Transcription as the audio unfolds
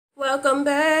Welcome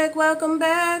back, welcome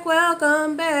back,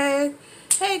 welcome back.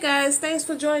 Hey guys, thanks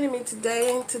for joining me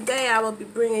today. Today I will be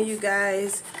bringing you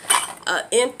guys a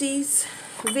empties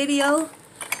video.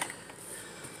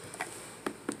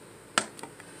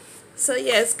 So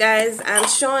yes guys, I'm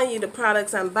showing you the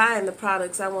products, I'm buying the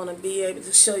products. I want to be able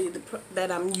to show you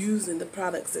that I'm using the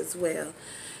products as well.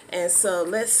 And so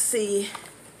let's see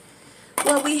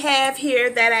what we have here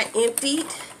that I emptied.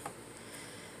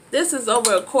 This is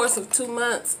over a course of 2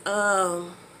 months,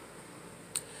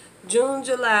 June,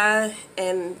 July,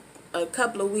 and a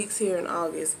couple of weeks here in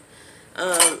August.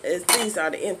 These are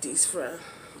the empties from.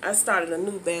 I started a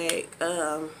new bag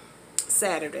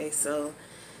Saturday, so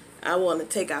I want to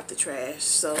take out the trash.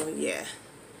 So yeah,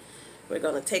 we're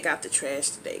going to take out the trash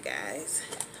today, guys.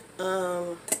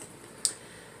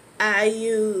 I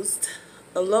used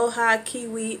Aloha,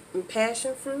 kiwi, and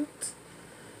passion fruit.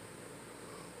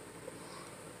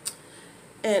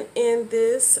 And in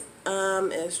this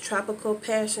is tropical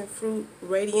passion fruit,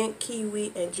 radiant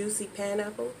kiwi, and juicy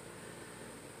pineapple.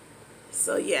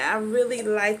 So yeah, I really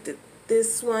liked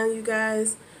this one, you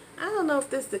guys. I don't know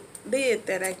if this is the lid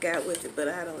that I got with it, but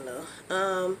I don't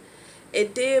know.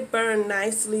 It did burn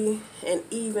nicely and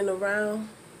even around.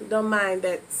 Don't mind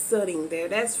that sooting there.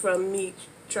 That's from me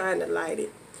trying to light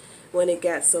it when it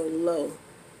got so low.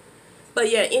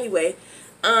 But yeah, anyway,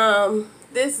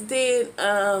 this did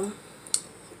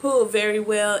pull very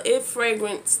well. It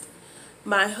fragranced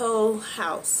my whole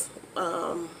house.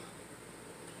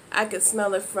 I could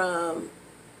smell it from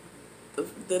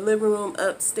the living room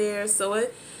upstairs. So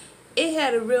it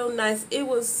had a real nice, it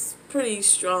was pretty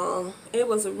strong. It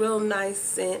was a real nice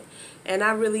scent, and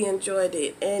I really enjoyed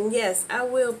it. And yes, I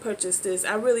will purchase this.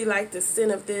 I really like the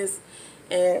scent of this,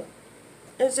 and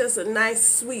it's just a nice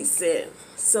sweet scent.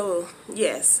 So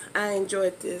yes, I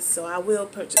enjoyed this, so I will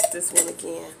purchase this one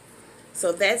again.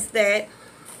 So that's that.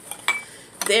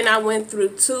 Then I went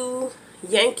through 2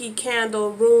 Yankee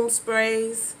Candle room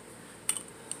sprays,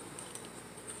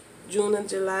 June and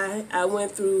July. I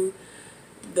went through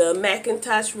the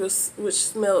Macintosh, which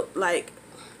smelled like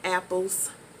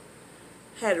apples.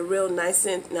 Had a real nice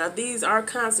scent. Now these are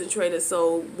concentrated,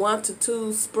 so 1 to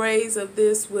 2 sprays of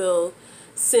this will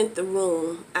scent the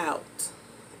room out.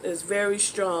 It's very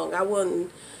strong. I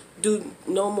wouldn't do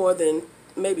no more than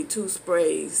maybe 2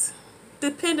 sprays,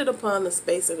 depending upon the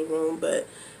space of the room, but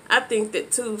I think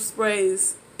that 2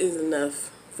 sprays is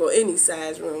enough for any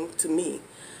size room to me.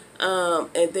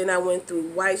 And then I went through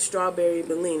white strawberry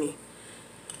Bellini,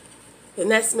 and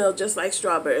that smelled just like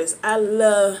strawberries. I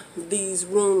love these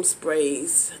room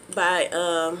sprays by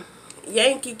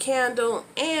Yankee Candle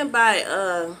and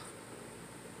by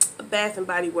Bath and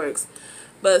Body Works.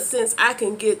 But since I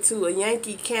can get to a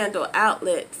Yankee Candle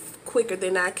outlet quicker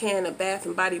than I can a Bath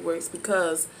and Body Works,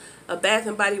 because a Bath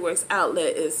and Body Works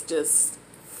outlet is just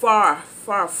far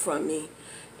from me,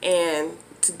 and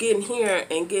to get in here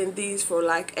and getting these for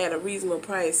like at a reasonable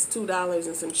price, $2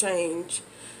 and some change,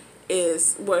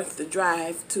 is worth the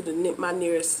drive to my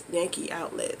nearest Yankee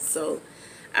outlet. So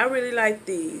I really like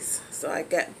these. So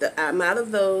I'm out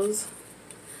of those.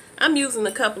 I'm using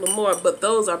a couple of more, but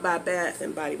those are by Bath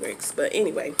and Body Works. But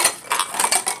anyway,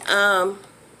 I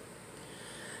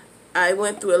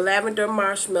went through a lavender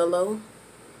marshmallow,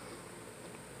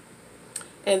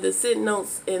 and the scent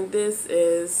notes in this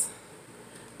is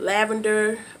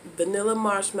lavender, vanilla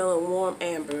marshmallow, and warm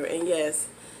amber. And yes,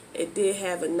 it did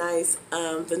have a nice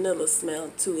vanilla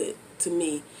smell to it, to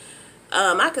me.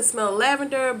 I could smell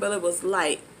lavender, but it was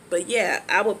light. But yeah,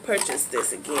 I will purchase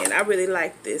this again. I really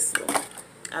like this one.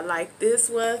 I like this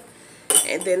one,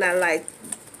 and then I like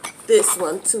this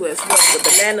one too as well, the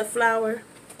banana flower.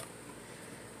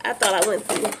 I thought I went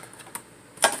through,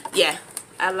 yeah,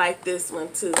 I like this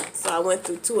one too. So I went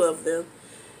through 2 of them.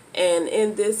 And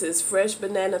in this is fresh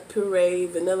banana puree,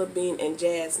 vanilla bean, and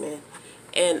jasmine.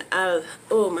 And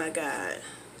oh my God,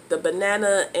 the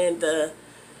banana and the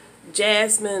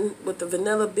jasmine with the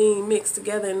vanilla bean mixed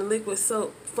together in the liquid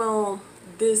soap foam,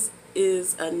 this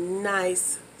is a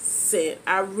nice scent.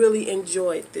 I really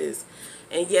enjoyed this.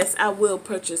 And yes, I will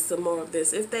purchase some more of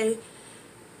this if they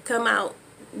come out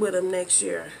with them next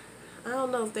year. I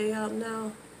don't know if they out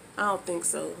now. I don't think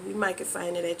so. You might can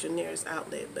find it at your nearest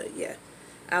outlet, but yeah,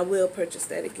 I will purchase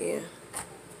that again.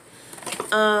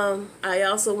 I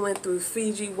also went through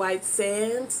Fiji White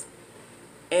Sands,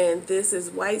 and this is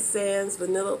White Sands,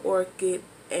 Vanilla Orchid,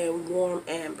 and Warm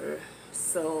Amber.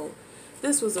 So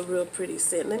this was a real pretty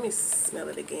scent. Let me smell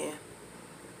it again.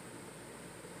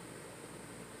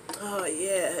 Oh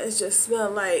yeah, it just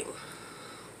smelled like,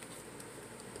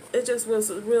 it just was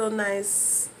a real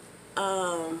nice,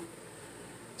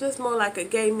 just more like it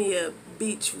gave me a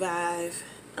beach vibe.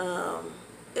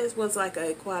 It was like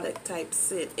an aquatic type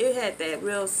scent. It had that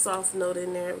real soft note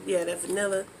in there. Yeah, that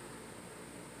vanilla.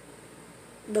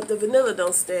 But the vanilla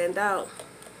don't stand out.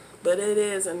 But it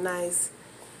is a nice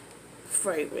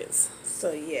fragrance.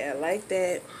 So yeah, I like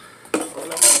that.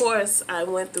 And of course, I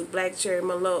went through Black Cherry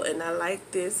Merlot, and I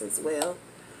like this as well.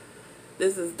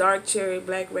 This is dark cherry,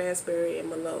 black raspberry,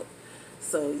 and Merlot.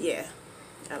 So yeah,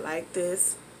 I like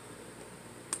this.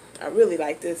 I really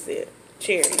like this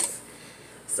cherries.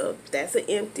 So that's an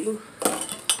empty. I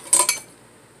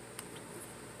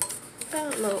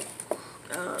don't know.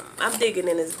 I'm digging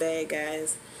in this bag,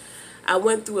 guys. I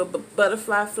went through a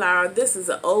butterfly flower. This is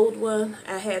an old one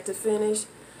I had to finish.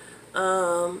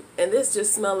 And this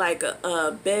just smelled like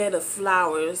a bed of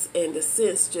flowers, and the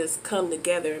scents just come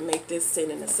together and make this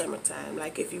scent in the summertime.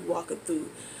 Like if you walking through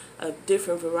a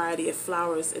different variety of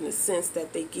flowers, and the scents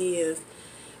that they give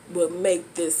will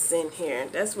make this scent here.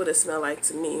 That's what it smelled like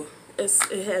to me.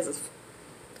 It has a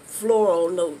floral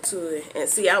note to it. And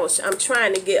see, I'm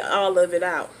trying to get all of it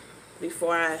out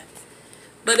before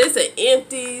but it's an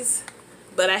empties,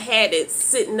 but I had it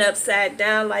sitting upside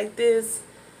down like this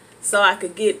so I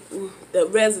could get the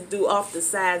residue off the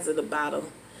sides of the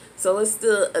bottle. So it's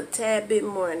still a tad bit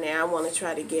more in there I want to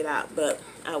try to get out, but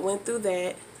I went through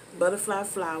that butterfly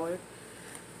flower.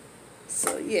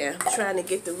 So yeah, I'm trying to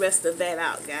get the rest of that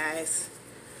out, guys.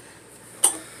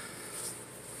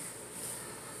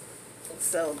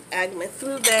 So I went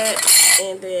through that,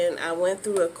 and then I went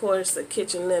through, of course, a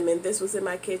kitchen lemon. This was in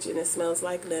my kitchen. It smells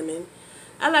like lemon.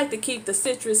 I like to keep the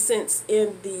citrus scents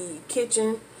in the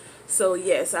kitchen. So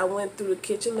yes, I went through the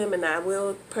kitchen lemon. I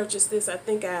will purchase this. I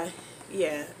think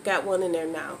yeah, got one in there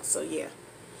now. So yeah,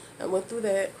 I went through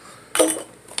that.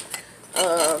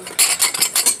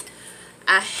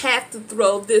 I have to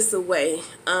throw this away.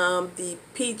 The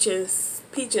peach and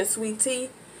sweet tea.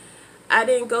 I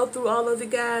didn't go through all of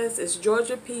it, guys. It's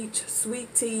Georgia peach,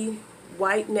 sweet tea,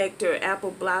 white nectar,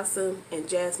 apple blossom, and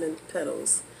jasmine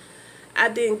petals. I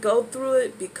didn't go through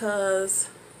it because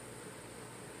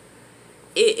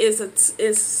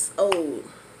it's old,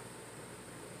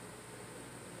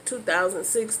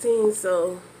 2016.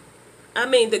 So I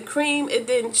mean, the cream, it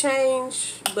didn't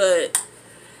change, but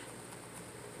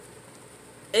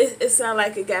it sounded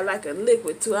like it got like a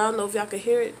liquid too. I don't know if y'all can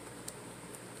hear it,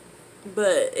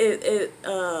 but it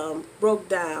broke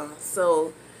down.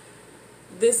 So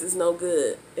this is no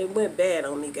good. It went bad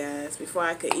on me, guys, before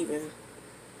I could even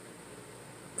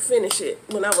finish it.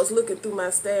 When I was looking through my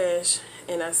stash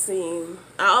and I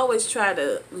always try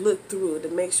to look through it to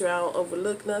make sure I don't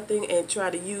overlook nothing, and try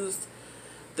to use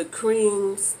the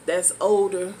creams that's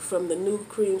older from the new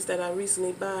creams that I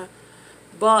recently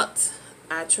bought.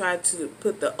 I tried to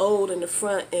put the old in the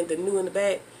front and the new in the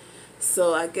back.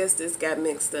 So I guess this got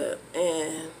mixed up,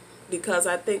 and because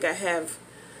I think I have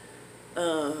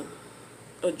a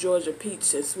Georgia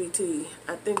peach and sweet tea.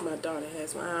 I think my daughter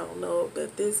has one. I don't know,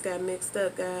 but this got mixed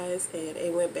up, guys, and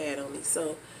it went bad on me.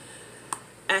 So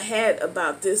I had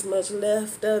about this much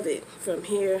left of it from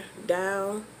here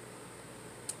down.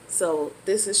 So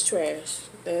this is trash.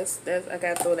 That's I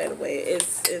gotta throw that away.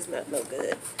 It's not no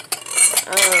good.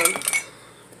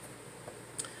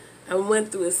 I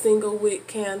went through a single wick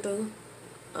candle,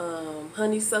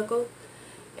 honeysuckle,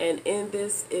 and in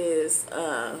this is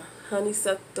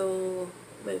honeysuckle.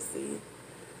 Let's see.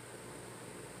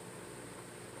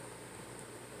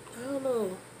 I don't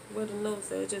know where the notes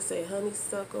say. It just say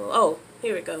honeysuckle. Oh,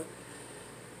 here we go.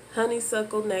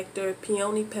 Honeysuckle nectar,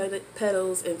 peony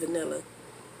petals, and vanilla.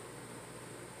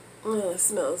 Oh, it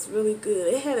smells really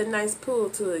good. It had a nice pull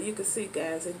to it. You can see,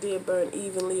 guys, it did burn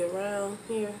evenly around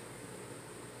here.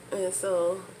 And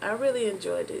so I really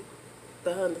enjoyed it,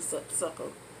 the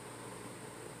honeysuckle.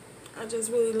 I just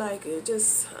really like it. It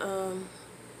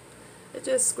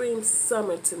just screams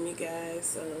summer to me, guys.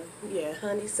 So yeah,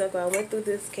 honeysuckle. I went through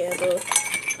this candle.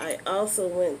 I also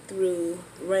went through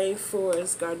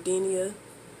Rainforest Gardenia.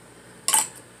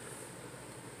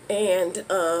 And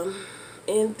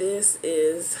in this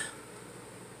is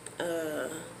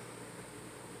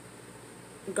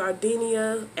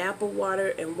gardenia, apple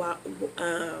water, and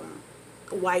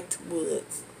white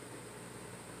woods.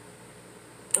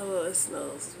 Oh, it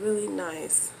smells really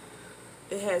nice.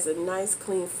 It has a nice,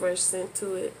 clean, fresh scent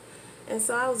to it. And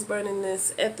so I was burning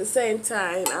this at the same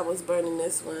time. I was burning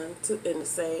this one in the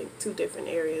same two different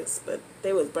areas, but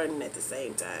they was burning at the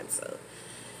same time. So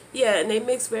yeah, and they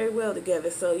mix very well together.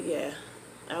 So yeah,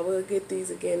 I will get these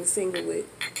again single wick.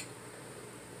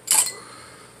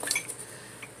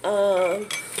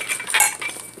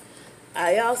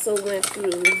 I also went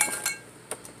through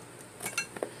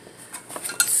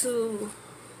two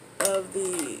of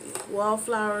the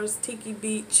Wallflowers, Tiki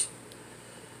Beach.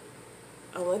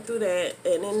 I went through that.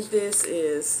 And then this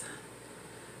is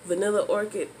Vanilla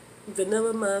Orchid,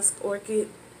 Vanilla Musk Orchid,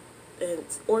 and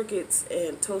Orchids,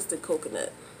 and Toasted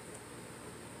Coconut.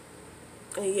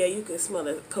 And yeah, you can smell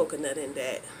the coconut in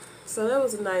that. So that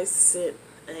was a nice scent.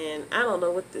 And I don't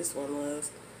know what this one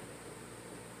was,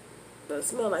 but it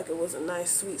smelled like it was a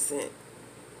nice sweet scent.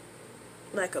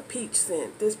 Like a peach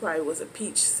scent. This probably was a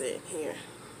peach scent here.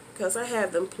 Because I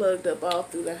have them plugged up all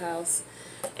through the house.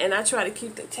 And I try to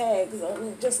keep the tags on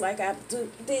it, just like I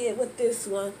did with this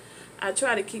one. I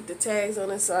try to keep the tags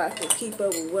on it so I can keep up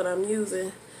with what I'm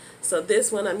using. So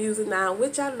this one I'm using now,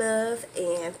 which I love,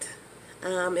 and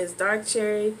it's dark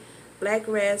cherry, black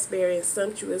raspberry, and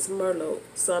sumptuous merlot.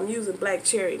 So I'm using black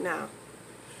cherry now.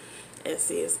 And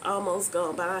see, it's almost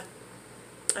gone, but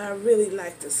I really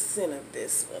like the scent of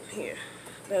this one here.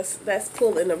 That's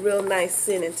pulling a real nice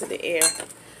scent into the air.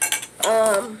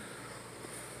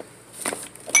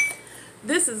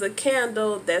 This is a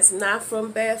candle that's not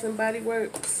from Bath and Body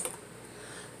Works.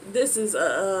 This is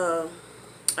a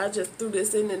I just threw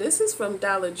this in there. This is from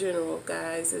Dollar General,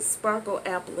 guys. It's Sparkle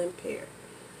Apple and Pear.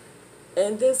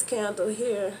 And this candle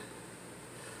here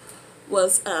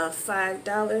was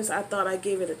 $5. I thought I'd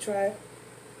give it a try.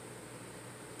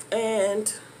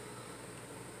 And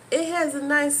it has a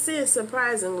nice scent,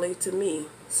 surprisingly, to me.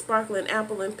 Sparkling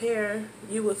apple and pear.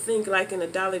 You would think like in a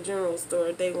Dollar General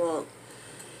store they won't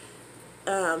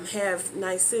have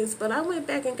nice scents, but I went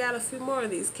back and got a few more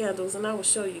of these candles, and I will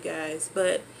show you guys.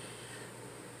 But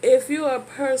if you're a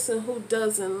person who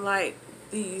doesn't like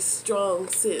these strong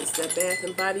scents that Bath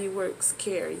and Body Works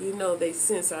carry, you know their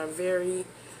scents are very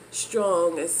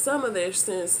strong, and some of their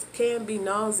scents can be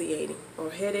nauseating or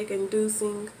headache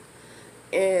inducing,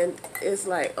 and it's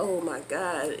like, oh my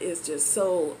God, it's just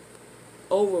so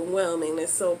overwhelming.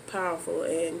 It's so powerful,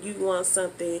 and you want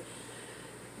something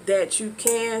that you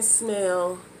can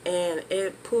smell and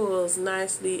it pulls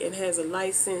nicely and has a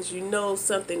light scent. You know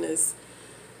something is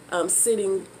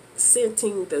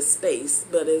scenting the space,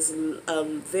 but it's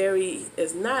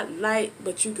it's not light,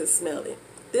 but you can smell it.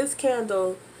 This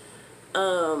candle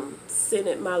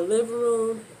scented my living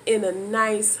room in a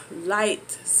nice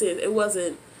light scent. It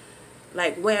wasn't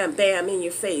like wham bam in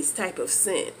your face type of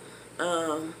scent,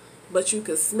 but you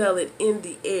could smell it in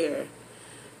the air.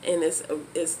 And it's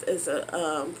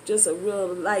just a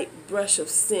real light brush of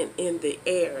scent in the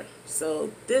air. So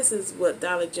this is what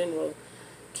Dollar General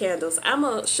candles. I'm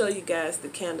gonna show you guys the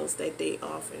candles that they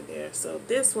offer there. So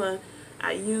this one,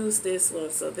 I used this one.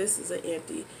 So this is an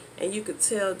empty, and you could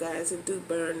tell, guys, it do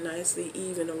burn nicely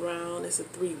even around. It's a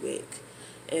 3-wick,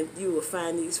 and you will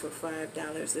find these for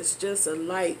 $5. It's just a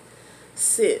light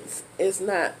scent. It's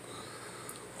not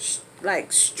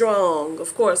like strong,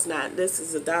 of course not. This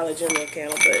is a Dollar General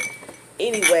candle, but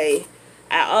anyway,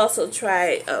 I also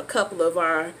tried a couple of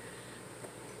our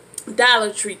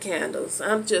Dollar Tree candles.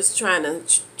 I'm just trying to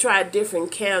try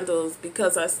different candles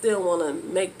because I still want to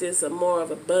make this a more of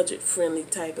a budget friendly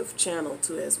type of channel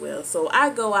too as well. So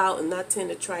I go out and I tend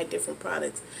to try different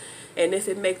products, and if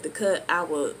it make the cut, I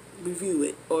will review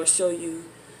it or show you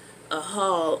a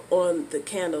haul on the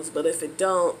candles. But if it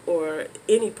don't, or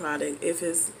any product, if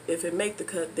it make the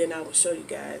cut, then I will show you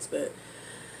guys. But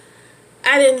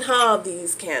I didn't haul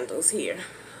these candles here,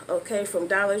 okay, from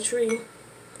Dollar Tree.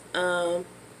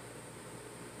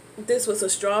 This was a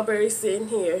strawberry scent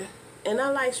here, and I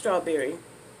like strawberry.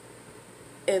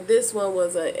 And this one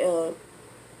was a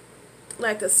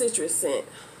like a citrus scent.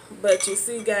 But you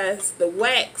see, guys, the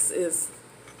wax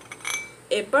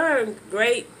it burned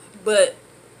great, but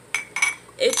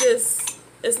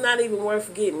it's not even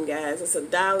worth getting, guys. It's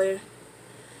 $1,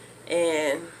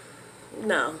 and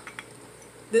no,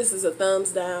 this is a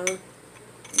thumbs down.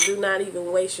 Do not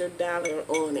even waste your dollar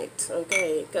on it,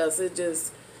 okay? Because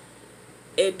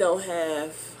it don't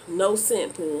have no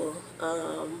scent pool,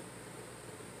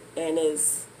 and it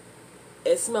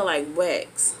smell like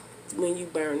wax when you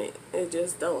burn it. It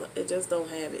just don't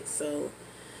have it. So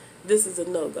this is a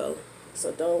no-go.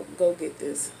 So don't go get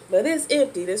this. But it's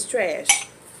empty. It's trash.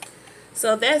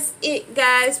 So that's it,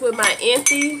 guys, with my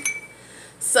empty.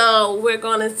 So we're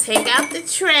going to take out the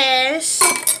trash.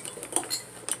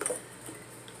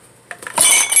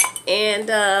 And,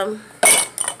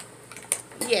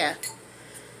 yeah.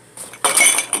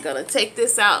 I'm going to take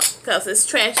this out because it's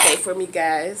trash day for me,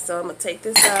 guys. So I'm going to take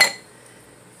this out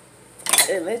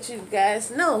and let you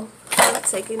guys know I'm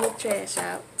taking the trash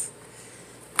out.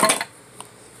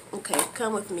 Okay,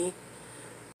 come with me.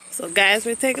 So guys,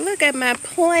 we're taking a look at my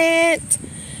plant.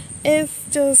 It's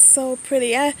just so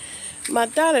pretty. My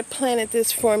daughter planted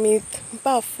this for me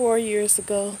about 4 years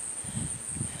ago.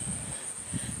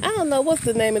 I don't don't know what's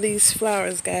the name of these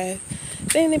flowers, guys.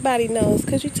 If anybody knows,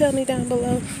 could you tell me down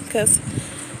below? Because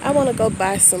I want to go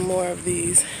buy some more of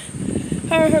these.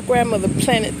 Her and her grandmother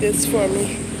planted this for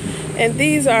me. And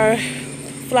these are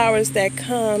flowers that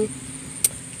come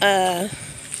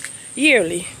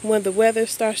yearly. When the weather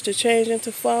starts to change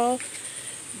into fall,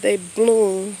 they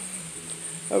bloom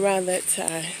around that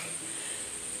time.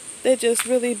 They're just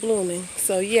really blooming.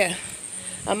 So yeah,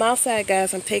 I'm outside,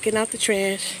 guys. I'm taking out the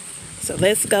trash. So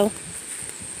let's go.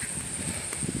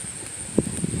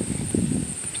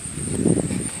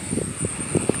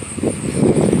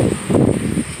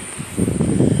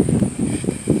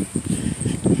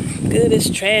 Good,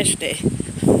 it's trash day.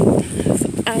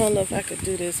 So I don't know if I could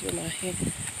do this with my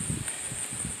hand.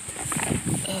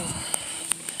 Oh.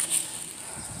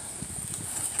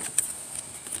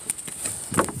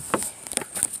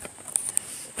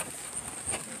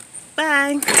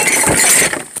 Bye.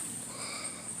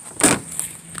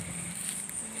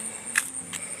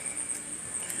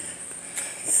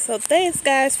 So thanks,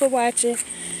 guys, for watching,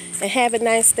 and have a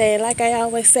nice day. And like I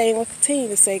always say, and will continue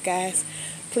to say, guys,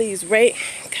 please rate,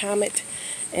 comment,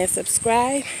 and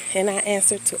subscribe, and I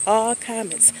answer to all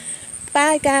comments.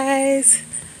 Bye, guys.